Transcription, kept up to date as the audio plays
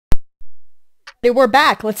We're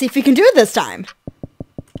back. Let's see if we can do it this time.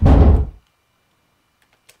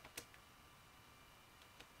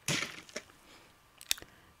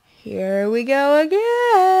 Here we go again.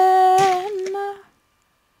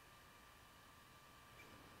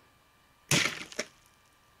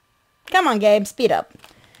 Come on, Gabe. Speed up.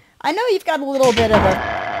 I know you've got a little bit of a...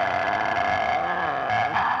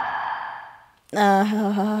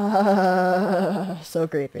 so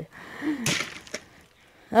creepy.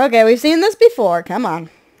 Okay, we've seen this before. Come on.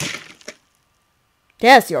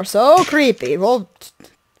 Yes, you're so creepy. Well,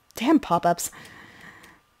 damn pop-ups.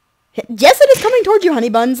 Yes, it is coming toward you, honey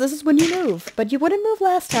buns. This is when you move. But you wouldn't move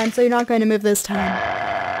last time, so you're not going to move this time.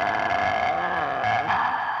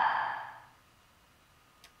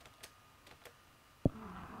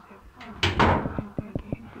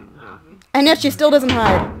 And yet she still doesn't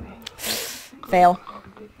hide. Fail.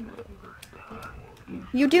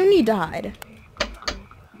 You do need to hide.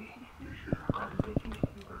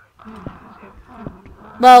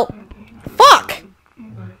 Well, fuck!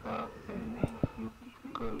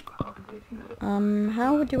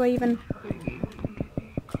 How do I even...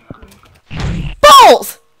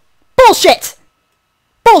 Balls! Bullshit!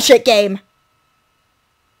 Bullshit game!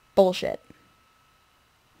 Bullshit.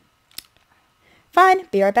 Fine,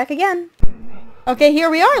 be right back again. Okay,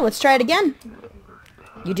 here we are. Let's try it again.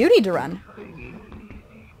 You do need to run.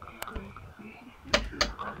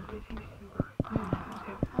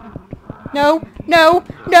 No, no,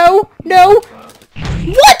 no, no!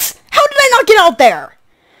 What?! How did I not get out there?!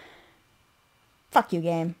 Fuck you,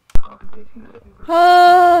 game.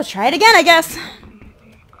 Try it again, I guess.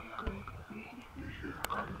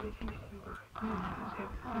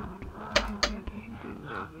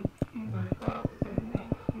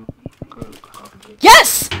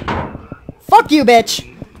 Yes! Fuck you, bitch!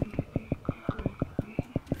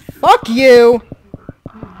 Fuck you!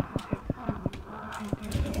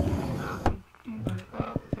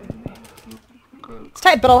 It's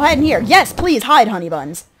tight, but I'll hide in here. Yes, please hide, honey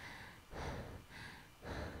buns.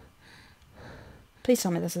 Please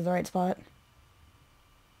tell me this is the right spot.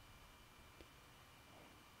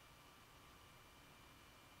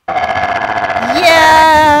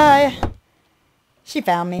 Yeah! She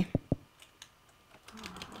found me.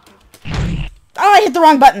 Oh, I hit the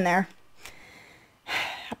wrong button there.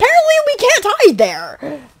 Apparently we can't hide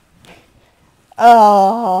there.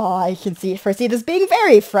 Oh, I can foresee this being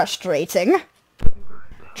very frustrating.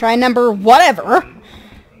 Try number whatever.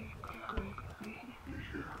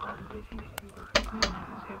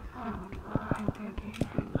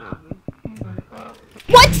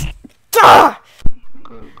 What? Duh!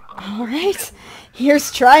 Alright.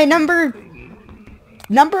 Here's try number...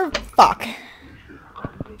 fuck.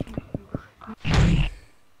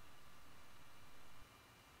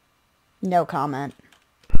 No comment.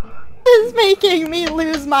 This is making me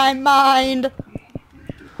lose my mind.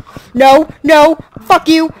 No, no, fuck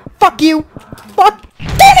you, fuck you, fuck,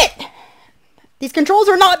 damn it! These controls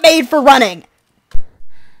are not made for running.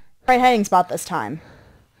 Right hiding spot this time.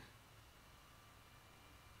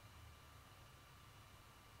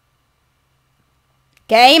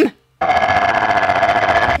 Game?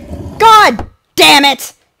 God damn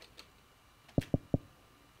it!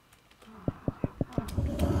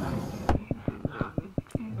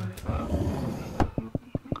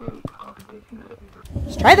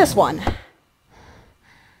 Let's try this one.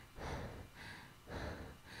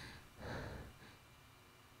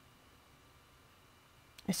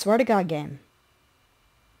 I swear to God, game.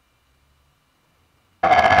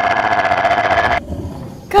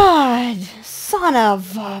 God, son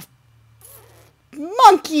of a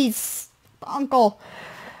monkey's uncle.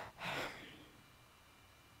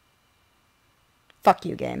 Fuck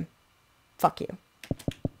you, game. Fuck you.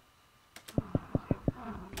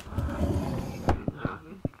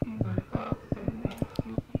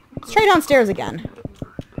 Let's try downstairs again.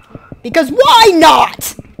 Because why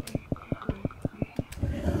not?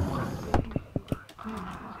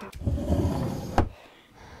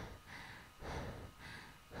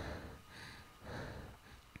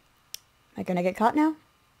 Am I gonna get caught now?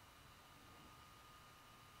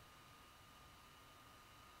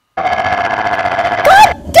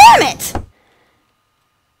 God damn it!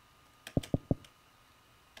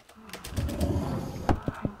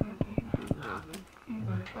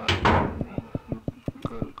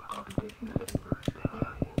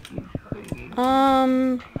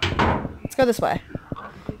 Let's go this way.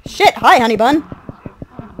 Shit! Hi, honey bun!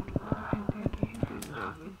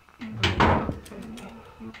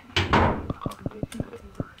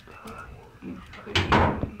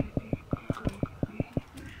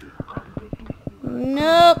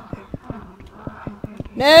 Nope.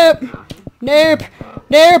 Nope. Nope!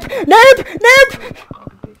 Nope! Nope! Nope!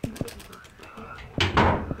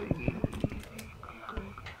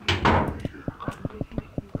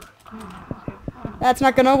 That's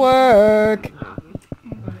not gonna work.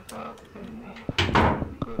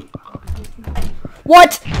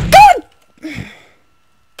 What? God!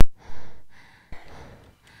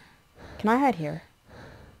 Can I hide here?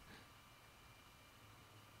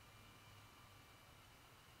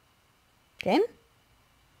 Game?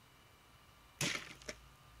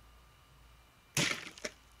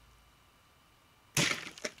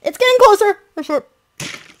 It's getting closer! For sure.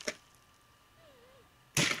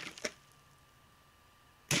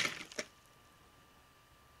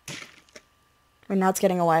 And now it's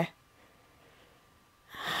getting away.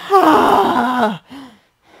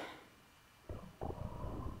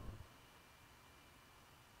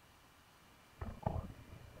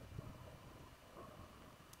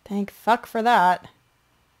 Thank fuck for that.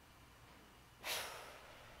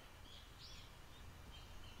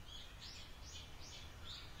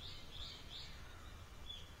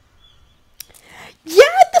 Yeah,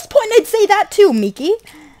 at this point I'd say that too, Miki.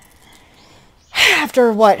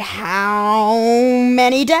 After what, how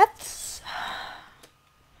many deaths?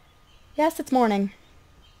 Yes, it's morning.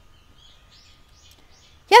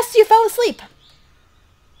 Yes, you fell asleep.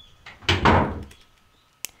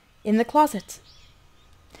 In the closet.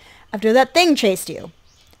 After that thing chased you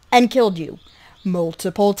and killed you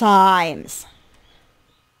multiple times.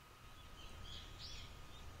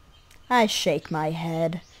 I shake my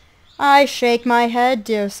head. I shake my head,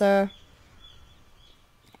 dear sir.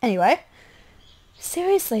 Anyway.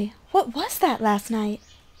 Seriously, what was that last night?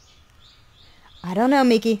 I don't know,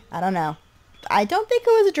 Miki. I don't know. I don't think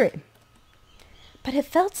it was a dream. But it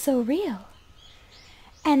felt so real.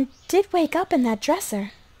 And did wake up in that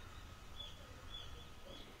dresser.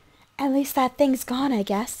 At least that thing's gone, I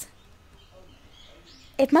guess.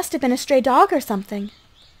 It must have been a stray dog or something.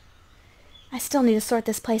 I still need to sort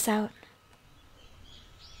this place out.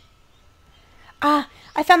 Ah,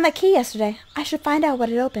 I found that key yesterday. I should find out what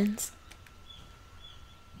it opens.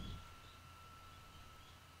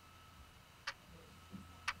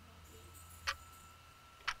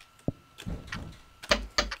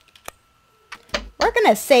 We're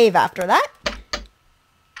gonna save after that.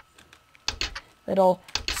 Little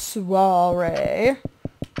soiree.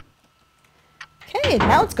 Okay,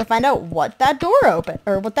 now let's go find out what that door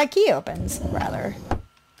or what that key opens, rather.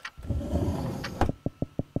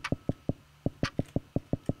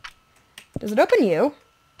 Does it open you?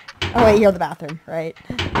 Oh wait, you're the bathroom, right?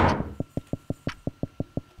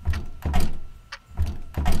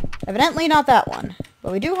 Evidently not that one,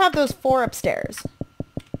 but we do have those 4 upstairs.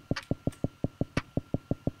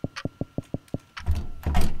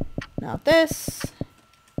 Not this.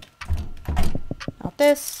 Not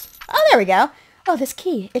this. Oh, there we go. Oh, this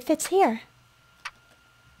key. It fits here.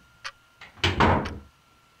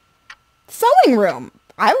 Sewing room.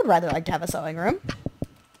 I would rather like to have a sewing room.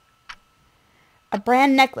 A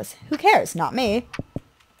brand necklace. Who cares? Not me.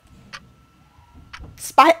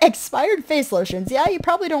 Expired face lotions. Yeah, you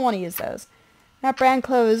probably don't want to use those. Not brand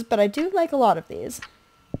clothes, but I do like a lot of these.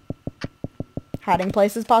 Hiding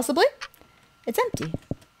places, possibly? It's empty.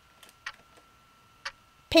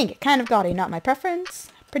 Pink, kind of gaudy, not my preference.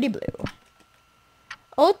 Pretty blue.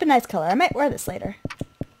 Old but nice color. I might wear this later.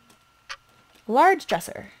 Large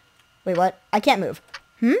dresser. Wait, what? I can't move.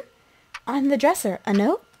 On the dresser, a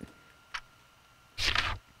note?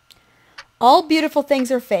 All beautiful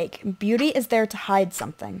things are fake. Beauty is there to hide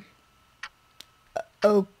something.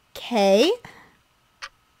 Okay.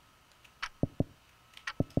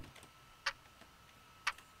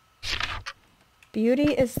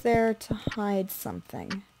 Beauty is there to hide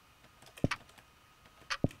something.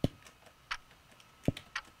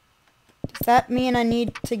 Does that mean I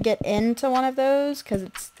need to get into one of those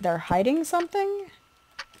because they're hiding something?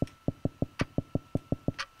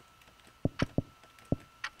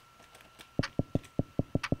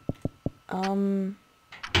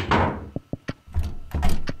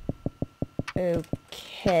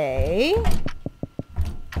 Okay.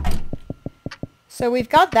 So we've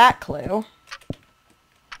got that clue.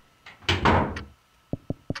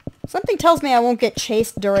 Something tells me I won't get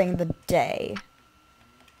chased during the day.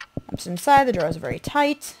 I'm just inside. The drawers are very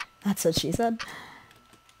tight. That's what she said.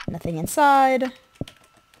 Nothing inside.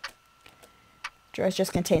 Drawers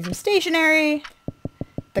just contain some stationery.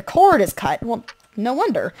 The cord is cut. Well, no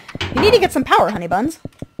wonder. You need to get some power, honey buns.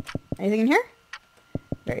 Anything in here?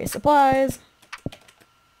 Various supplies.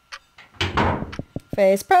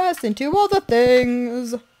 Face pressed into all the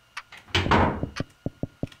things.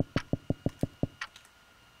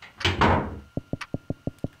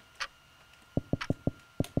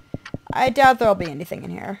 I doubt there'll be anything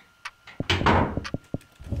in here.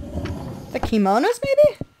 The kimonos,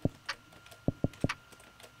 maybe?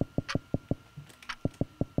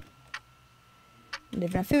 And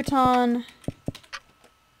even a futon.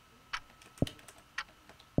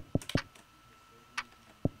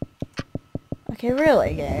 Okay,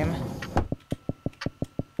 really, game.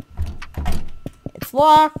 It's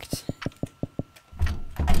locked.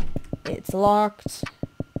 It's locked.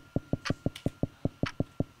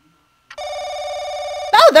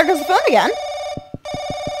 Oh, there goes the phone again.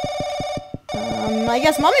 I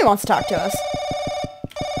guess Mommy wants to talk to us.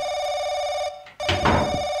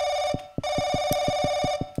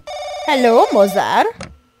 Hello, Mozart.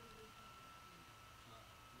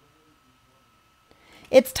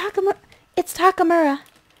 It's Takamura.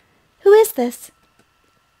 Who is this?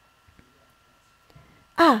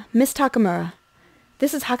 Ah, Miss Takamura.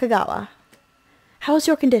 This is Hakagawa. How is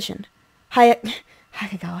your condition?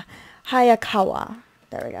 Hayakawa.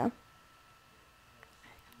 There we go.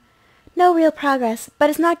 No real progress, but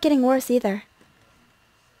it's not getting worse either.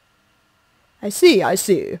 I see.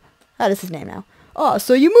 That is his name now. Ah,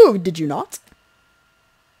 so you moved, did you not?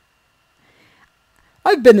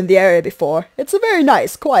 I've been in the area before. It's a very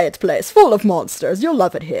nice, quiet place, full of monsters. You'll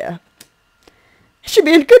love it here. It should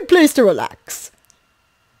be a good place to relax.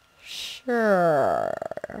 Sure.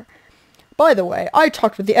 By the way, I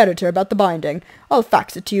talked with the editor about the binding. I'll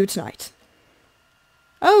fax it to you tonight.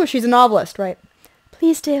 Oh, she's a novelist, right?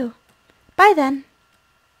 Please do. Bye then.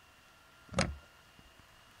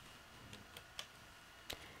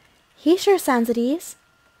 He sure sounds at ease.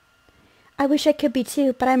 I wish I could be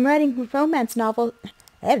too, but I'm writing romance novels.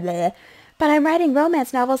 But I'm writing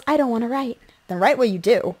romance novels I don't want to write. Then write what you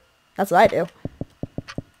do. That's what I do.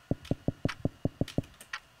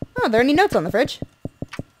 Oh, are there any notes on the fridge?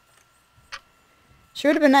 Sure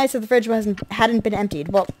would have been nice if the fridge hadn't been emptied.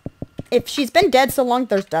 Well, if she's been dead so long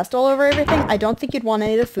there's dust all over everything, I don't think you'd want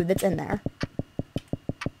any of the food that's in there.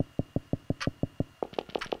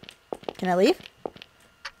 Can I leave?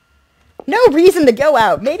 No reason to go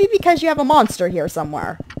out. Maybe because you have a monster here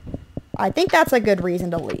somewhere. I think that's a good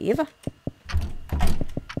reason to leave.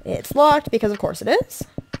 It's locked because of course it is.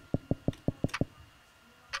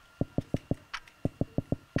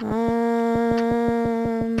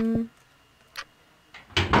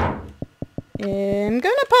 I'm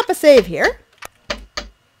gonna pop a save here.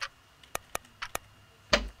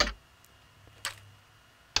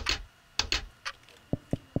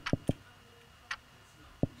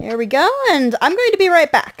 Here we go, and I'm going to be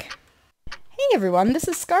right back. Hey everyone, this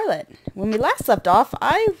is Scarlet. When we last left off,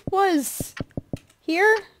 I was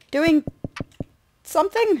here doing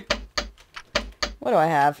something. What do I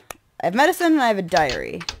have? I have medicine and I have a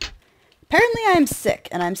diary. Apparently I am sick,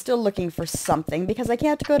 and I'm still looking for something because I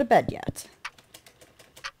can't go to bed yet.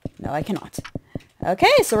 No, I cannot.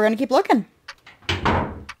 Okay, so we're going to keep looking.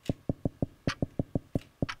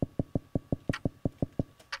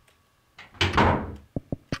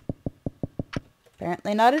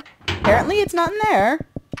 Apparently it's not in there.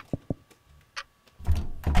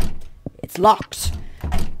 It's locked.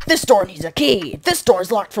 This door needs a key. This door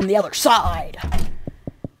is locked from the other side.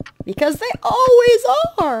 Because they always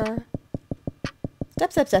are.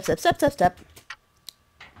 Step, step, step, step, step, step, step.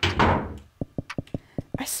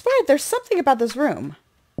 I swear there's something about this room.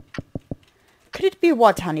 Could it be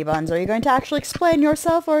what, honey buns? Are you going to actually explain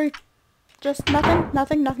yourself or just nothing?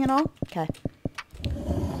 Nothing at all? Okay.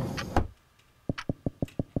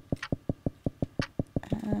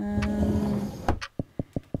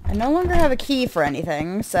 I no longer have a key for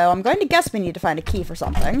anything, so I'm going to guess we need to find a key for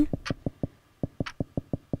something.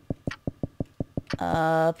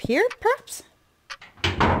 Up here, perhaps?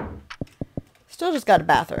 Still just got a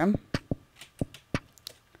bathroom.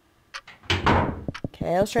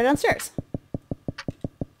 Okay, let's try downstairs.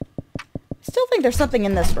 Still think there's something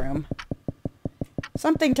in this room.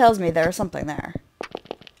 Something tells me there's something there.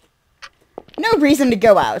 No reason to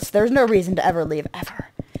go out. There's no reason to ever leave, ever.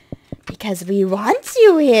 Because we want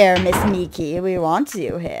you here, Miss Miki. We want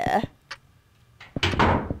you here.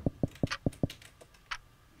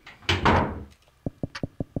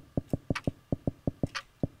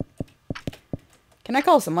 Can I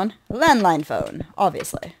call someone? Landline phone,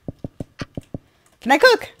 obviously. Can I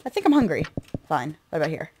cook? I think I'm hungry. Fine. What about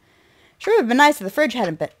here? Sure would have been nice if the fridge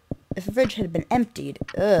hadn't been emptied.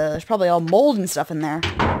 Ugh, there's probably all mold and stuff in there.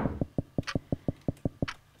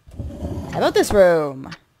 How about this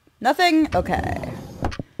room? Nothing? Okay.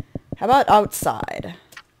 How about outside?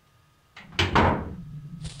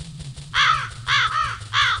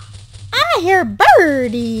 I hear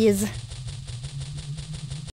birdies!